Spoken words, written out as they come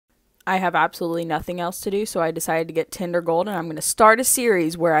I have absolutely nothing else to do, so I decided to get Tinder Gold, and I'm going to start a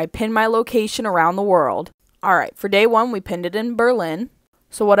series where I pin my location around the world. Alright, for day 1, we pinned it in Berlin.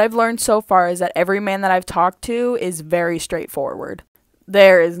 So what I've learned so far is that every man that I've talked to is very straightforward.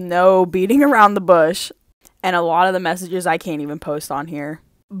 There is no beating around the bush, and a lot of the messages I can't even post on here.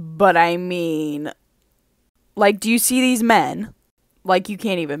 But I mean, like, do you see these men? Like, you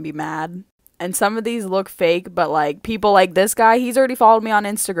can't even be mad. And some of these look fake, but like, people like this guy, he's already followed me on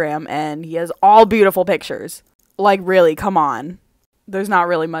Instagram, and he has all beautiful pictures. Like, really, come on. There's not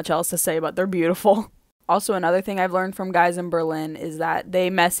really much else to say, but they're beautiful. Also, another thing I've learned from guys in Berlin is that they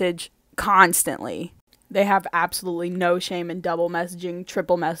message constantly. They have absolutely no shame in double messaging,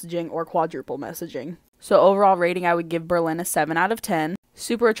 triple messaging, or quadruple messaging. So overall rating, I would give Berlin a 7 out of 10.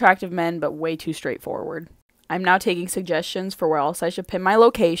 Super attractive men, but way too straightforward. I'm now taking suggestions for where else I should pin my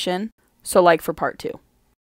location, so like for part 2.